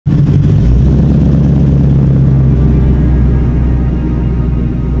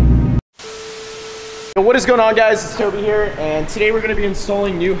What is going on, guys? It's Toby here, and today we're going to be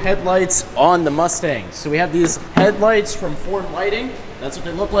installing new headlights on the Mustang. So we have these headlights from Ford Lighting. That's what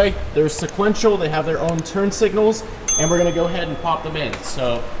they look like. They're sequential, they have their own turn signals, and we're going to go ahead and pop them in.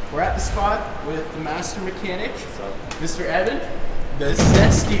 So we're at the spot with the master mechanic, Mr. Evan, the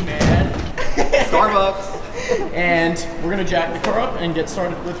zesty man. Starbucks. And we're going to jack the car up and get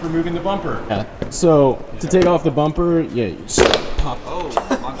started with removing the bumper. So to take off the bumper, yeah, you just pop. Oh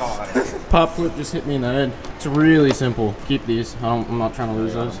my god. Pop flip just hit me in the head. It's really simple. Keep these. I'm not trying to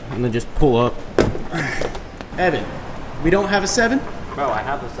lose those. And then just pull up. Evan, we don't have a 7? Bro, I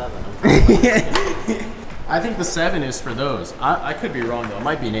have the 7. I think the 7 is for those. I could be wrong though. It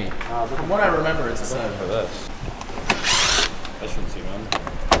might be an 8. From what I remember, it's a 7. For this. I shouldn't see none.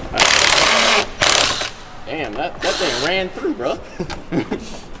 Damn, that thing ran through, bro.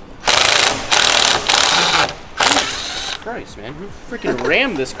 Christ, man, who freaking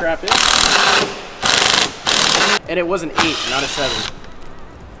rammed this crap in? And it was an 8, not a 7.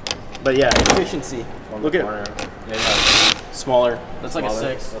 But yeah, efficiency. Look at it. Yeah. Smaller. That's like a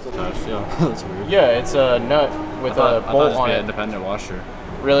 6. That's a nice, yeah. That's weird. Yeah, it's a nut with a bolt on it. An independent washer.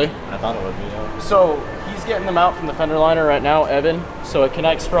 Really? I thought it would be, yeah. So he's getting them out from the fender liner right now, Evan. So it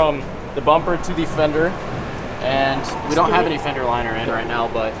connects from the bumper to the fender. And we don't have any fender liner in right now,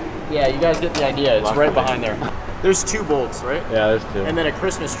 but yeah, you guys get the idea. It's right behind there. There's 2 bolts, right? Yeah, there's 2. And then a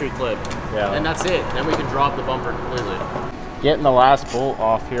Christmas tree clip. Yeah. And that's it. Then we can drop the bumper completely. Getting the last bolt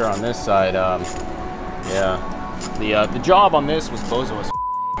off here on this side. Yeah. The job on this was bozo as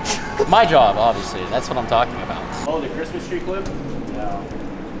f. My job, obviously. That's what I'm talking about. Oh, the Christmas tree clip? Yeah.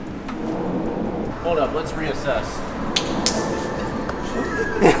 Hold up, let's reassess.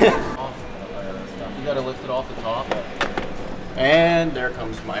 You gotta lift it off the top. And there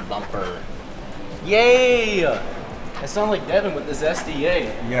comes my bumper. Yay! I sound like Devin with this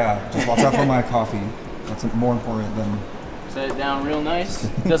SDA. Yeah, just watch out for my coffee. That's more important than... Set it down real nice.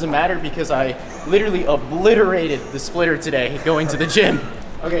 Doesn't matter because I literally obliterated the splitter today going to the gym.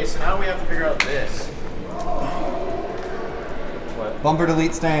 Okay, so now we have to figure out this. What? Bumper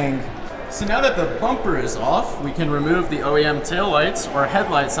delete stang. So now that the bumper is off, we can remove the OEM taillights, or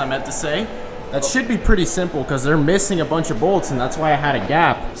headlights I meant to say. That should be pretty simple because they're missing a bunch of bolts, and that's why I had a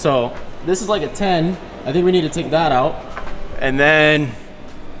gap. So this is like a 10. I think we need to take that out. And then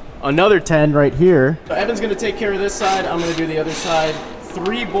another 10 right here. So Evan's gonna take care of this side. I'm gonna do the other side.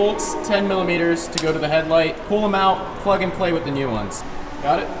 3 bolts, 10 millimeters to go to the headlight. Pull them out, plug and play with the new ones.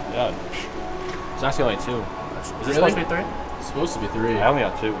 Got it? Yeah. It's actually only 2. Is this supposed to be 3? It's supposed to be 3. I only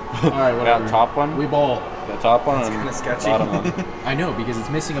got 2. All right, whatever. Got top one. We ball. The top one and kind of sketchy. bottom one. I know, because it's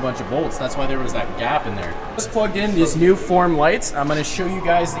missing a bunch of bolts. That's why there was that gap in there. Just plugged in these new form lights. I'm gonna show you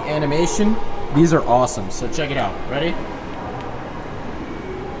guys the animation. These are awesome, so check it out. Ready?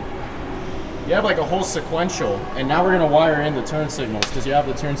 You have like a whole sequential, and now we're gonna wire in the turn signals, because you have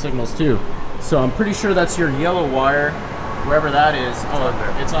the turn signals too. So I'm pretty sure that's your yellow wire, wherever that is. Oh,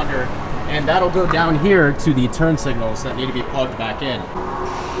 it's under. And that'll go down here to the turn signals that need to be plugged back in.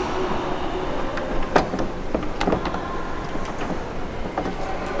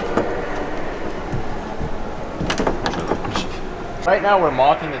 Right now we're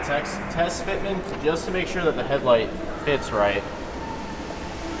mocking the test fitment just to make sure that the headlight fits right.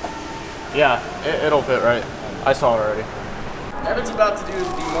 Yeah, it'll fit right. I saw it already. Evan's about to do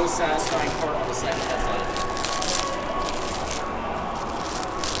the most satisfying part on the second headlight.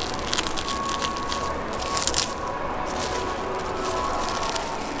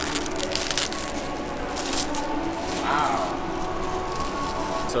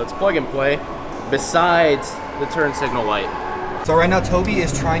 Wow. So it's plug and play besides the turn signal light. So right now Toby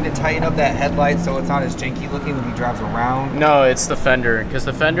is trying to tighten up that headlight so it's not as janky looking when he drives around. No, it's the fender, because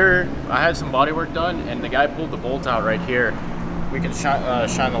the fender, I had some body work done and the guy pulled the bolt out right here. We can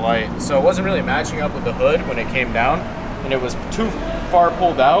shine the light. So it wasn't really matching up with the hood when it came down, and it was too far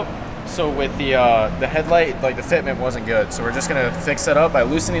pulled out. So with the headlight, like the fitment wasn't good. So we're just gonna fix that up by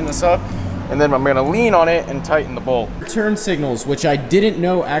loosening this up, and then I'm gonna lean on it and tighten the bolt. Turn signals, which I didn't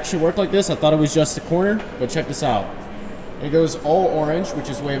know actually work like this. I thought it was just the corner, but check this out. It goes all orange, which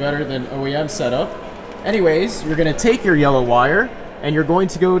is way better than OEM setup. Anyways, you're gonna take your yellow wire and you're going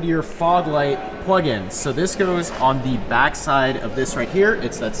to go to your fog light plug-in. So this goes on the back side of this right here.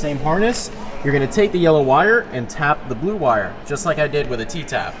 It's that same harness. You're gonna take the yellow wire and tap the blue wire, just like I did with a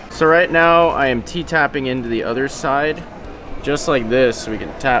T-tap. So right now I am T-tapping into the other side, just like this, so we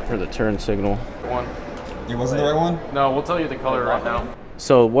can tap for the turn signal. It wasn't the right one? No, we'll tell you the color right now.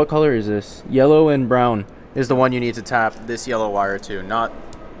 So what color is this? Yellow and brown is the one you need to tap this yellow wire to, not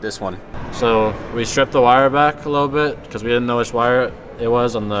this one. So we stripped the wire back a little bit because we didn't know which wire it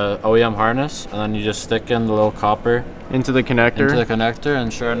was on the OEM harness, and then you just stick in the little copper into the connector,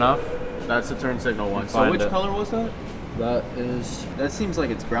 and sure enough, that's the turn signal one. So Find which it. color was that? That seems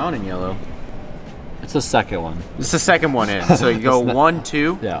like it's brown and yellow. it's the second one. It's the second one in. So you go 1,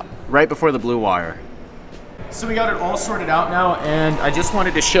 2, Yeah. right before the blue wire. So we got it all sorted out now, and I just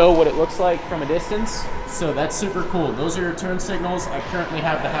wanted to show what it looks like from a distance. So that's super cool. Those are your turn signals. I currently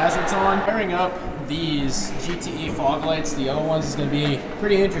have the hazards on. Wiring up these GTE fog lights, the yellow ones, is going to be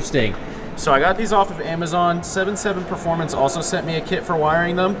pretty interesting. So I got these off of Amazon. 77 Performance also sent me a kit for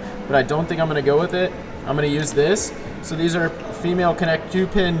wiring them, but I don't think I'm going to go with it. I'm going to use this. So these are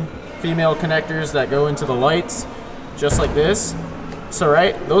 2-pin female connectors that go into the lights, just like this. So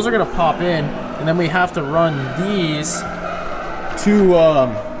right, those are gonna pop in, and then we have to run these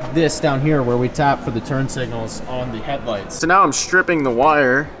to this down here where we tap for the turn signals on the headlights. So now I'm stripping the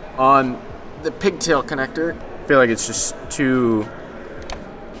wire on the pigtail connector. I feel like it's just too,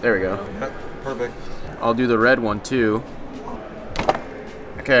 there we go. Yep, perfect. I'll do the red one too.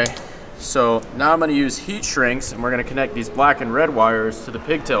 Okay, so now I'm gonna use heat shrinks, and we're gonna connect these black and red wires to the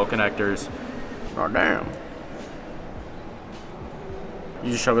pigtail connectors. Oh damn. You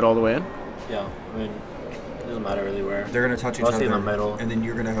just shove it all the way in? Yeah, I mean, it doesn't matter really where. They're gonna touch each Mostly other, in the middle. and then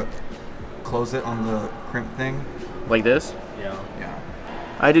you're gonna close it on the crimp thing. Like this? Yeah. Yeah.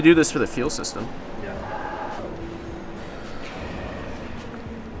 I had to do this for the fuel system. Yeah.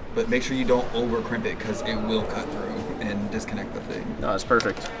 But make sure you don't over crimp it, because it will cut through and disconnect the thing. No, it's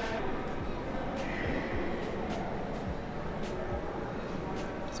perfect.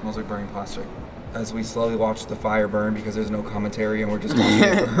 It smells like burning plastic. As we slowly watch the fire burn, because there's no commentary and we're just watching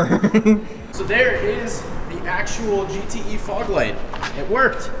it burn. So there is the actual GTE fog light. It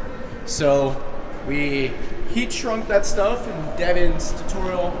worked. So we heat shrunk that stuff in Devin's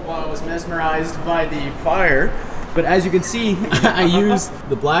tutorial while I was mesmerized by the fire. But as you can see, I used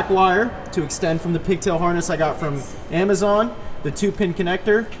the black wire to extend from the pigtail harness I got from Amazon, the 2-pin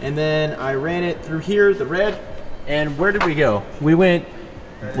connector, and then I ran it through here, the red. And where did we go? We went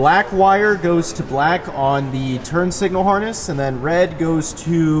black wire goes to black on the turn signal harness, and then red goes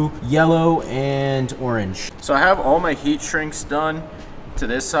to yellow and orange. So I have all my heat shrinks done to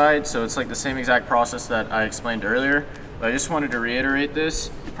this side, so it's like the same exact process that I explained earlier. But I just wanted to reiterate this.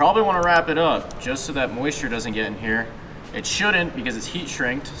 You probably want to wrap it up just so that moisture doesn't get in here. It shouldn't, because it's heat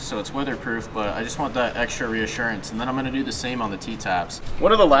shrinked, so it's weatherproof, but I just want that extra reassurance. And then I'm gonna do the same on the T-taps.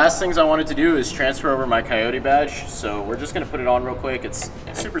 One of the last things I wanted to do is transfer over my Coyote badge. So we're just gonna put it on real quick. It's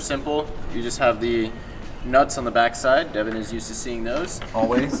super simple. You just have the nuts on the back side. Devin is used to seeing those.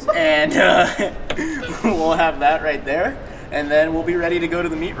 Always. And we'll have that right there. And then we'll be ready to go to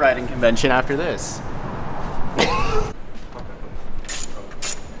the meat riding convention after this.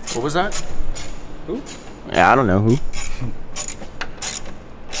 What was that? Who? Yeah, I don't know who.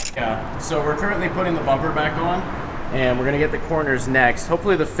 Yeah, so we're currently putting the bumper back on, and we're gonna get the corners next.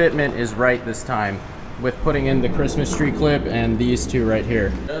 Hopefully the fitment is right this time with putting in the Christmas tree clip and these two right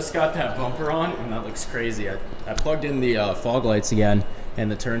here. Just got that bumper on, and that looks crazy. I plugged in the fog lights again and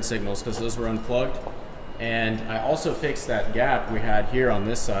the turn signals because those were unplugged. And I also fixed that gap we had here on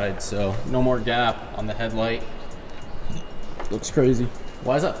this side, so no more gap on the headlight. Looks crazy.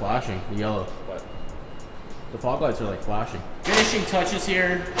 Why is that flashing, the yellow? The fog lights are like flashing. Finishing touches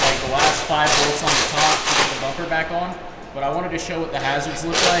here, like the last 5 bolts on the top to get the bumper back on. But I wanted to show what the hazards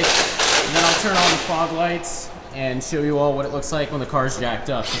look like. And then I'll turn on the fog lights and show you all what it looks like when the car's jacked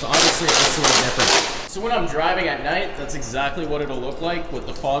up. Because obviously it looks a little different. So when I'm driving at night, that's exactly what it'll look like with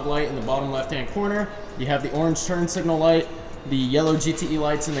the fog light in the bottom left-hand corner. You have the orange turn signal light, the yellow GTE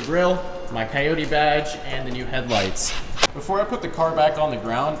lights in the grill, my Coyote badge, and the new headlights. Before I put the car back on the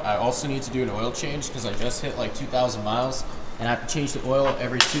ground, I also need to do an oil change because I just hit like 2,000 miles and I have to change the oil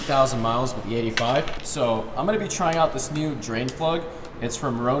every 2,000 miles with the 85. So I'm gonna be trying out this new drain plug. It's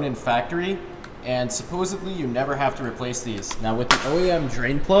from Ronin Factory, and supposedly you never have to replace these. Now with the OEM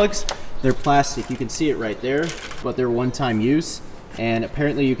drain plugs, they're plastic. You can see it right there, but they're one-time use. And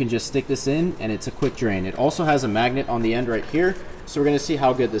apparently you can just stick this in and it's a quick drain. It also has a magnet on the end right here. So we're gonna see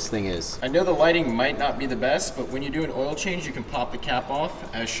how good this thing is. I know the lighting might not be the best, but when you do an oil change, you can pop the cap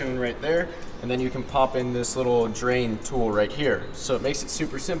off as shown right there. And then you can pop in this little drain tool right here. So it makes it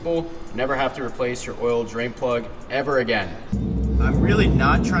super simple. Never have to replace your oil drain plug ever again. I'm really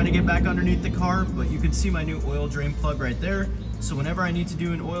not trying to get back underneath the car, but you can see my new oil drain plug right there. So whenever I need to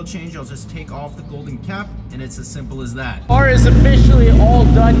do an oil change, I'll just take off the golden cap, and it's as simple as that. Car is officially all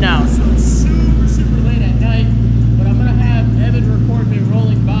done now, so it's super late at night, but I'm gonna have Evan record me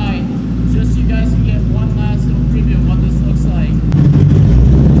rolling by, just so you guys can get one last little preview of what this looks like.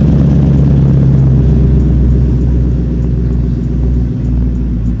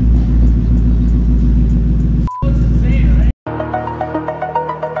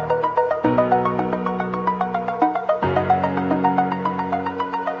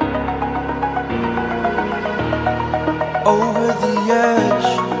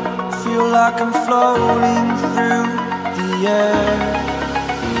 like I'm floating through the air.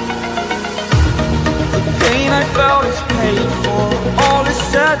 The pain I felt is paid for, all is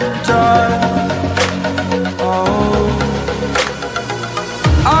said and done. Oh,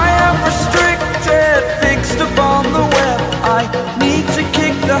 I am restricted, fixed upon the web. I need to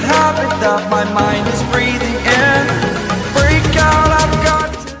kick the habit that my mind is breathing in. Break out, I've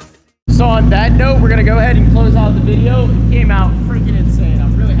got to. So on that note, we're gonna go ahead and close out the video. It came out freaking insane.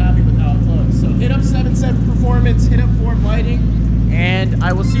 I'm really happy with how it looks. So hit up 7.7 Performance, hit up Form Lighting, and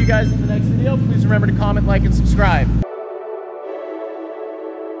I will see you guys in the next video. Please remember to comment, like, and subscribe.